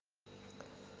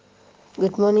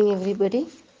Good morning, everybody.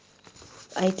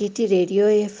 ITT Radio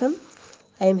FM.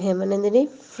 I am Hemanandini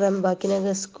from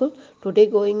Bakinagar School. Today,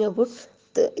 going about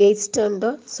the 8th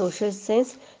standard Social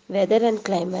Science, Weather and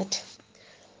Climate.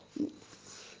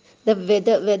 The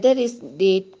weather is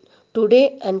date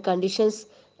today and conditions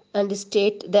and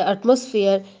state the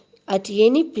atmosphere at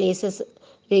any places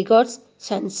regards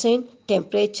sunshine,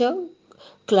 temperature,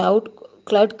 cloud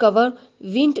cloud cover,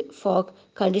 wind, fog,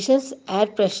 conditions, air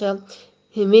pressure,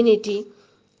 humidity,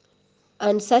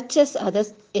 and such as other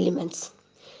elements.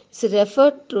 It's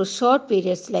referred to short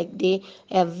periods like day,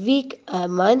 a week, a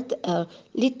month, a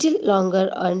little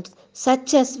longer, and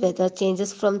such as weather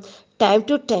changes from time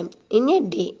to time in a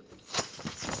day.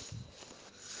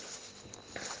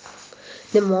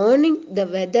 The morning, the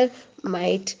weather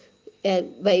might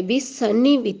be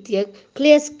sunny with a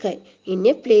clear sky in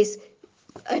a place,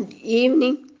 and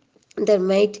evening there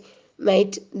might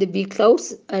be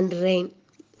clouds and rain.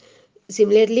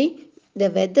 Similarly, the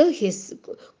weather is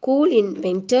cool in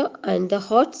winter and the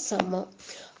hot summer.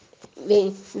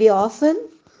 We often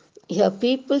hear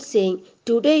people saying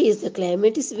today is the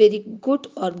climate is very good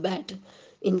or bad.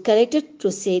 Incorrect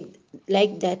to say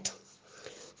like that.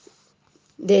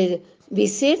 They, we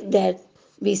said that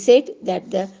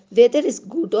the weather is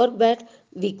good or bad.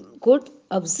 We could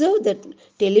observe the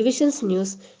television's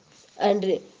news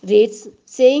and reads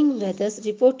saying weather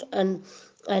report and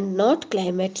not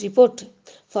climate report.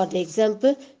 For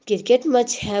example, cricket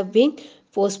match have been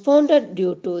postponed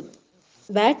due to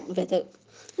bad weather,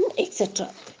 etc.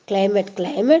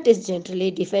 Climate is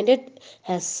generally defined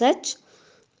as such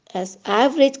as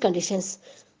average conditions,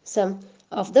 some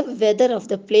of the weather of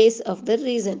the place of the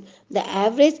region, the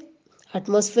average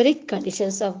atmospheric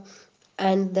conditions of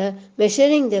and the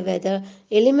measuring the weather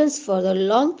elements for the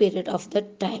long period of the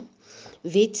time,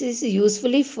 which is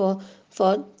usually for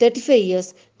 35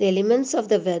 years. The elements of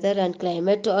the weather and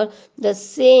climate are the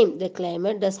same. The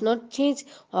climate does not change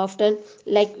often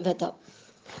like weather.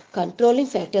 Controlling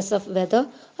factors of weather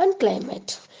and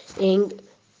climate.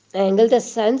 Angle the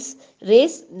sun's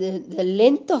rays, the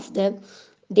length of the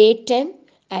daytime,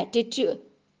 attitude,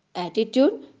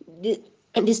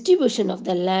 distribution of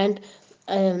the land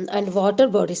and water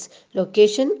bodies,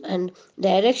 location and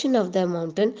direction of the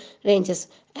mountain ranges,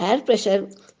 air pressure,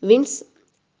 winds,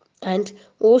 and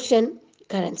ocean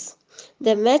currents.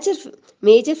 The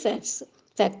major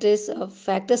factors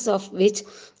of which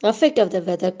affect of the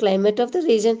weather climate of the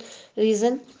region,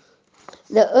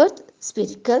 the earth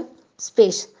spherical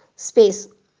space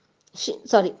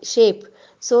shape,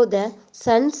 so the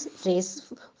sun's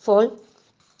rays fall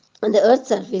on the earth's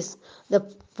surface. The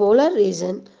polar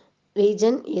region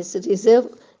is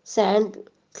reserved sand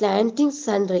slanting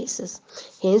sun rays,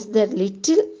 hence the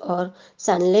little or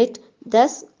sunlight,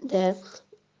 thus the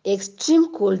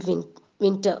extreme cold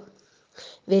winter.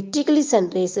 Vertically, sun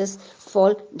rays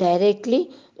fall directly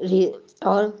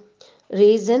or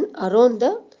region around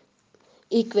the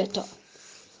equator.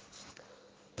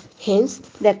 Hence,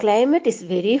 the climate is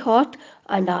very hot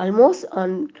and almost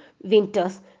on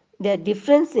winters. The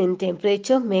difference in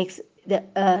temperature makes the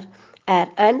air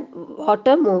and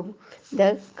water move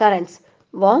the currents.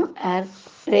 Warm air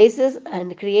rises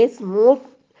and creates more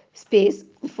space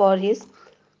for his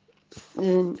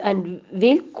and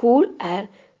will cool air.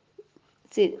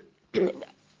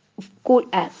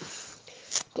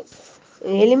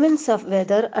 Elements of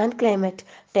weather and climate: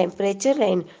 temperature,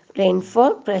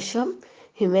 rainfall, pressure,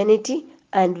 humidity,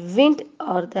 and wind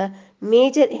are the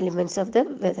major elements of the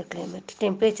weather climate.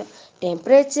 Temperature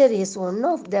is one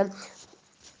of the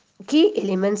key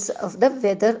elements of the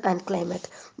weather and climate.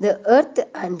 The earth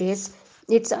and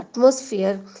its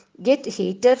atmosphere get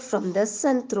heated from the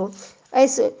sun through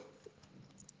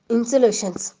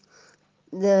insulations.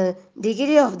 The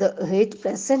degree of the heat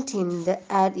present in the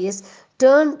air is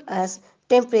termed as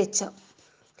temperature.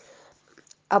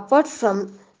 Apart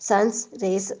from sun's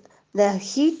rays, the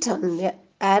heat on the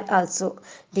air also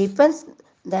depends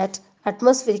that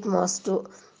atmospheric mass to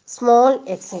small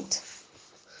extent.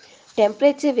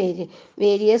 Temperature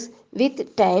varies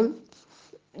with time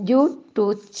due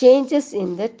to changes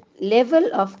in the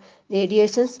level of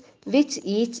radiations which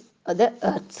reach the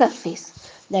earth's surface.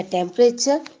 The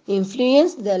temperature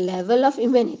influences the level of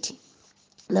humidity.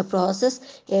 The process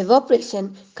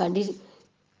evaporation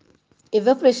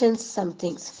some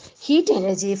things. Heat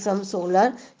energy from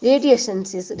solar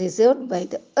radiations is reserved by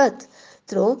the earth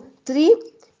through three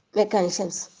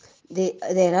mechanisms.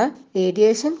 There are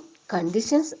radiation,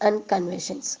 conditions, and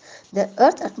convections. The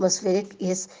earth atmosphere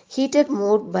is heated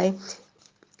more by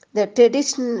the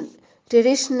traditional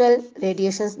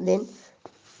radiations than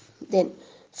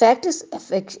factors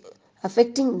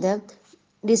affecting the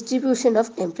Distribution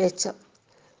of temperature.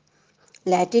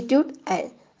 Latitude,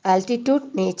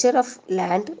 altitude, nature of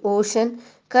land, ocean,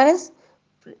 currents,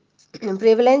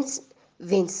 prevalence,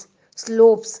 winds,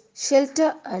 slopes,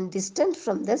 shelter and distance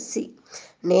from the sea.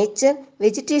 Nature,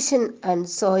 vegetation and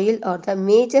soil are the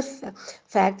major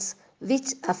facts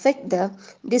which affect the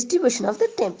distribution of the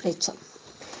temperature.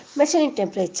 Measuring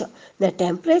temperature. The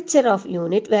temperature of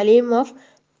unit volume of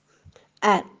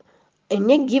air in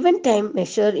a given time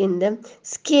measured in the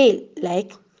scale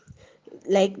like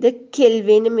the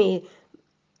Kelvin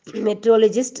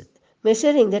meteorologist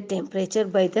measuring the temperature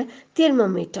by the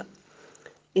thermometer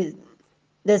is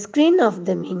the screen of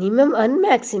the minimum and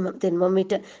maximum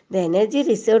thermometer. The energy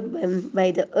reserved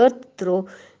by the earth through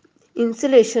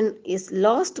insulation is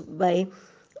lost by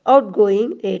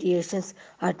outgoing radiations.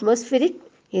 Atmospheric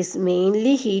is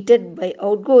mainly heated by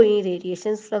outgoing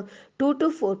radiations from 2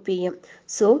 to 4 pm.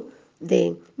 So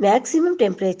the maximum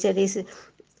temperature is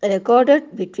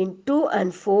recorded between 2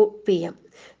 and 4 pm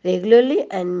regularly,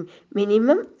 and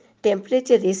minimum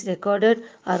temperature is recorded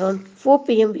around 4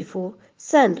 pm before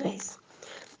sunrise.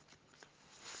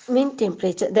 Mean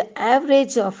temperature. The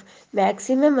average of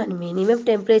maximum and minimum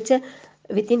temperature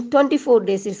within 24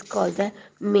 days is called the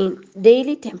mean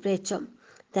daily temperature.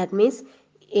 That means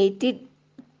 80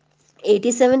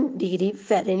 87 degree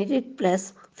Fahrenheit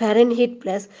plus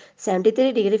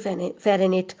 73 degree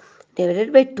Fahrenheit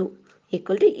divided by 2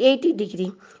 equal to 80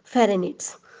 degree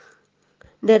Fahrenheit.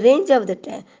 The range of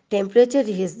the temperature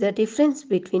is the difference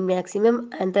between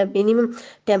maximum and the minimum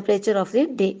temperature of the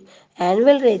day.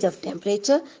 Annual range of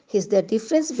temperature is the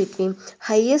difference between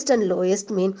highest and lowest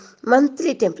mean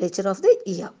monthly temperature of the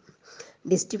year.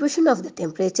 Distribution of the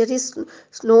temperature is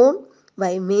known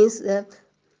by means the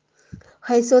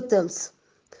isotherms.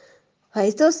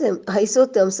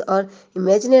 Isotherms are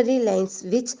imaginary lines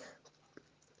which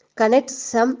connect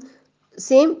some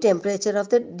same temperature of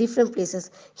the different places.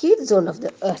 Heat zone of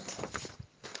the earth.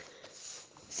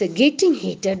 So getting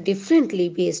heated differently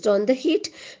based on the heat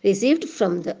received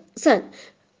from the sun.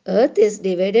 Earth is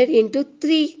divided into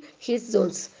 3 heat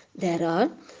zones. There are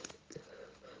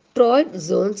torrid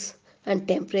zones and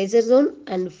temperature zone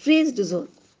and freeze zone.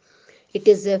 It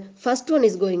is the first one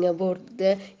is going about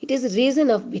the it is region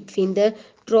of between the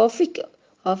Tropic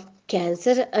of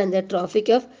Cancer and the Tropic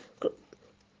of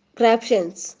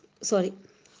Capricorns. Sorry,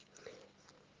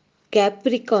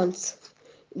 Capricorns.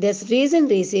 This region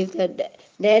receives the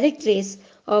direct rays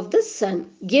of the sun,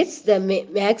 gets the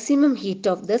maximum heat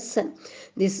of the sun.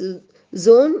 This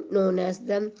zone known as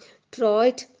the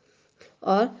torrid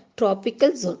or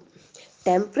tropical zone.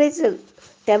 Temperature,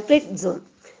 temperate zone.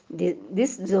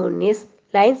 This zone is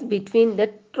lies between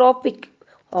the Tropic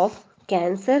of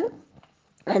Cancer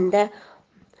and the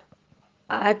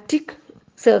Arctic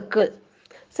Circle,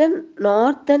 the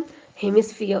northern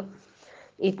hemisphere.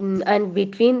 And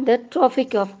between the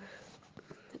Tropic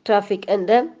and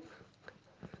the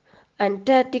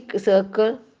Antarctic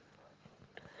circle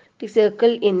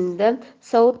in the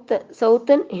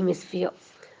southern hemisphere.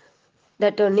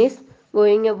 That one is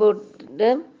going about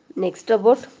the next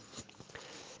about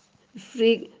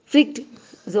Frict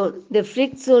zone. The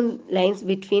Frict zone lies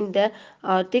between the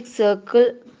Arctic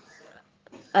Circle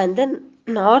and the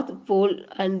North Pole,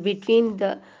 and between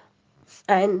the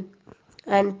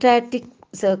Antarctic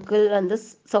Circle and the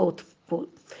South Pole.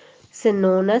 It's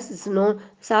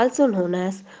also known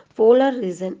as polar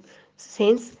region,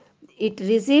 since it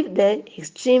received the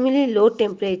extremely low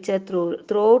temperature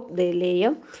throughout the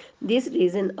layer. These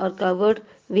regions are covered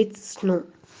with snow.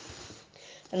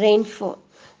 Rain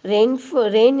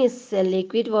is a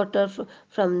liquid water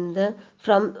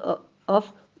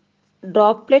of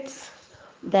droplets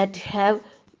that have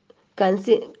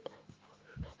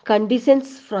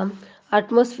condenses from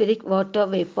atmospheric water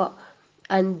vapor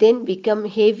and then become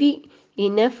heavy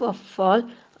enough to fall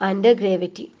under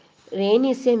gravity. Rain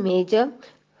is a major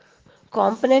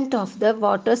component of the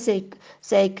water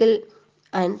cycle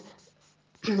and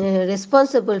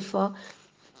responsible for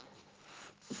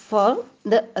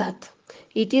the earth.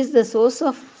 It is the source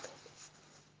of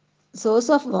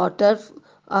water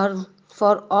or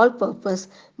for all purpose.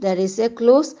 There is a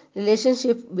close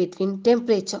relationship between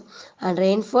temperature and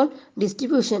rainfall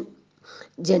distribution.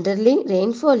 Generally,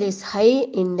 rainfall is high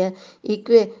in the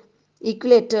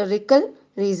equatorial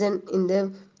region in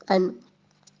the and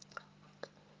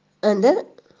the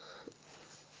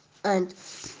and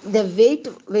the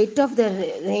weight of the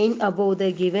rain above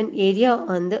the given area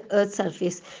on the earth's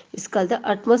surface is called the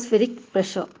atmospheric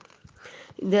pressure.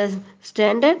 The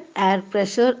standard air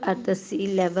pressure at the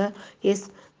sea level is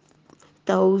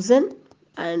 1000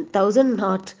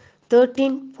 knot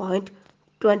 13.25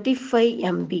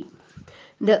 mb.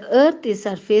 The Earth's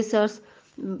surface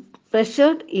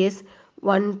pressure is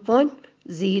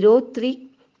 1.03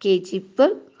 kg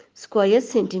per square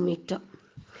centimeter.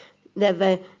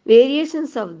 The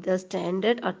variations of the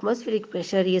standard atmospheric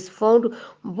pressure is found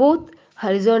both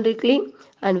horizontally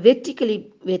and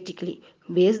vertically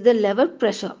based the level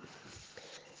pressure.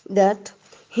 That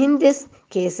in these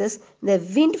cases the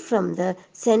wind from the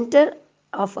center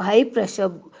of high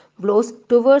pressure blows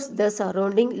towards the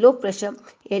surrounding low pressure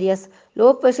areas.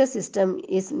 Low pressure system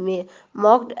is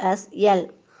marked as L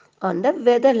on the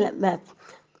weather map,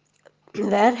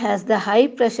 whereas the high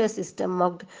pressure system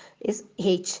marked is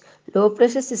H. Low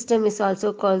pressure system is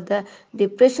also called the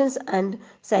depressions and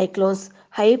cyclones.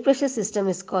 High pressure system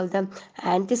is called the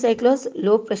anticyclones.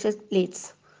 Low pressure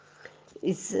leads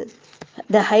is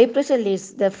the high pressure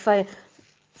leads the fair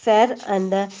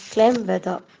and the calm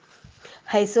weather.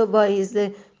 Isobar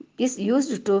is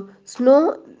used to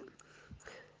snow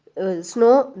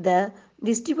the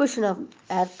distribution of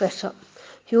air pressure.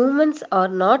 Humans are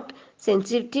not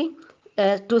sensitive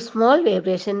to small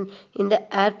vibration in the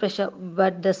air pressure,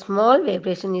 but the small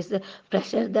vibration is the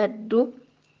pressure that do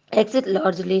exist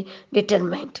largely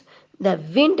determined the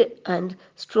wind and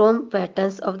storm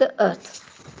patterns of the earth.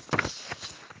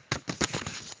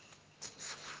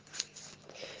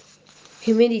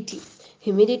 Humidity.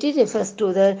 Humidity refers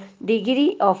to the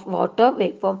degree of water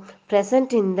vapor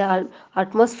present in the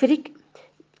atmospheric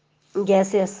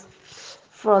gases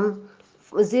from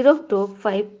 0 to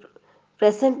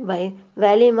 5% by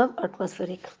volume of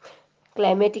atmospheric.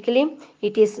 Climatically,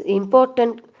 it is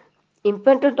important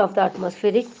of the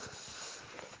atmospheric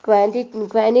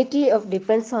quantity of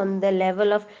depends on the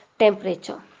level of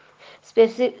temperature.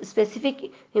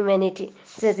 Specific humidity,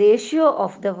 the ratio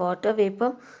of the water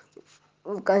vapor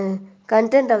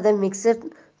content of the mixture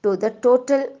to the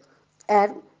total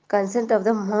air content of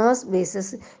the mass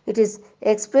basis. It is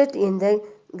expressed in the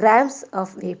grams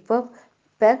of vapor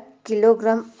per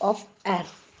kilogram of air.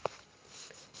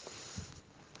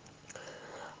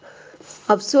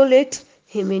 Absolute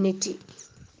humidity.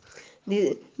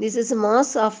 This is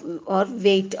mass of or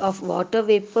weight of water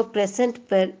vapor present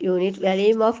per unit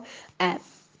volume of air.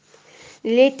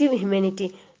 Relative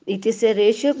humidity. It is a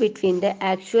ratio between the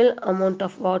actual amount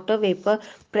of water vapor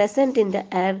present in the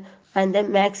air and the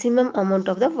maximum amount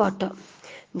of the water.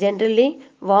 Generally,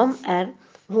 warm air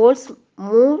holds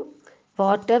more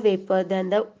water vapor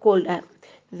than the cold air.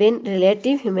 When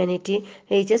relative humidity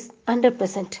reaches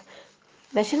 100%,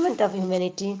 measurement of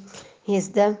humidity is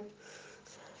the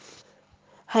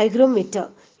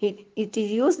hygrometer. It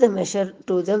is used to measure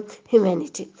to the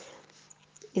humidity.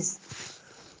 Is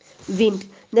wind.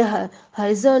 The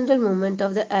horizontal movement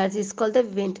of the earth is called the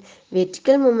wind.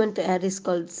 Vertical movement of the earth is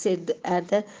called said at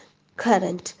the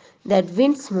current. That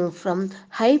winds move from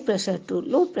high pressure to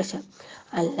low pressure.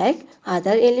 Unlike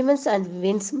other elements and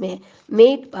winds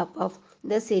made up of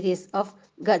the series of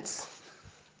gusts.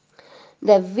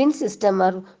 The wind system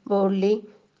are broadly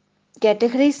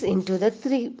categorized into the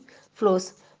three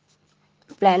flows: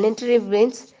 planetary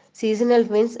winds, seasonal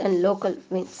winds, and local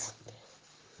winds.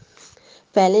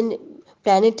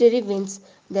 Planetary winds,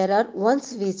 there are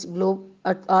ones which blow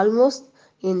at almost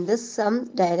in the same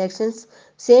directions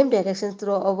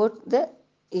throughout the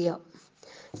year.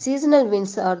 Seasonal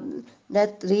winds are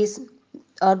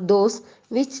those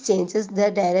which changes the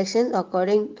direction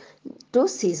according to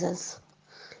seasons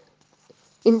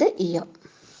in the year.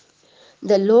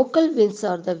 The local winds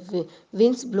are the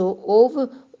winds blow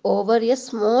over a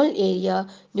small area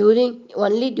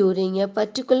during a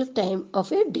particular time of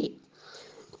a day.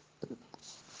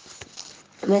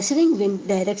 Measuring wind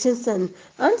directions and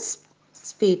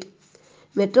speed.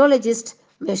 Meteorologists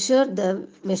measured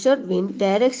wind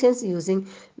directions using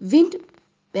wind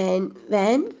vane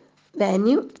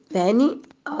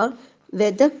or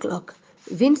weather clock.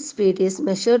 Wind speed is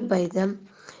measured by the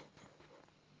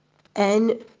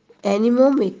an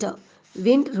anemometer.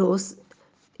 Wind rose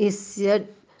is a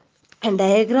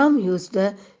diagram used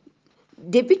to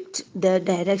depict the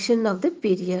direction of the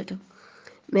period.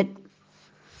 Met-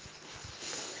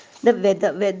 the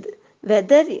weather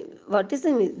what is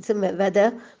the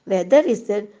weather is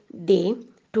the day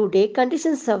to day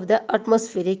conditions of the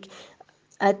atmospheric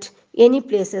at any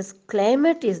places.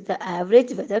 Climate is the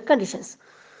average weather conditions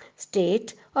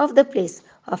state of the place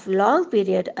of long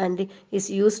period and is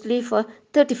usually for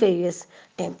 35 years.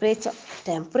 Temperature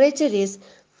is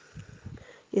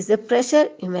the pressure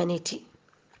humidity.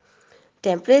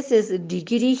 Temperature is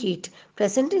degree heat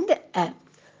present in the air.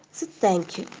 So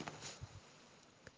thank you.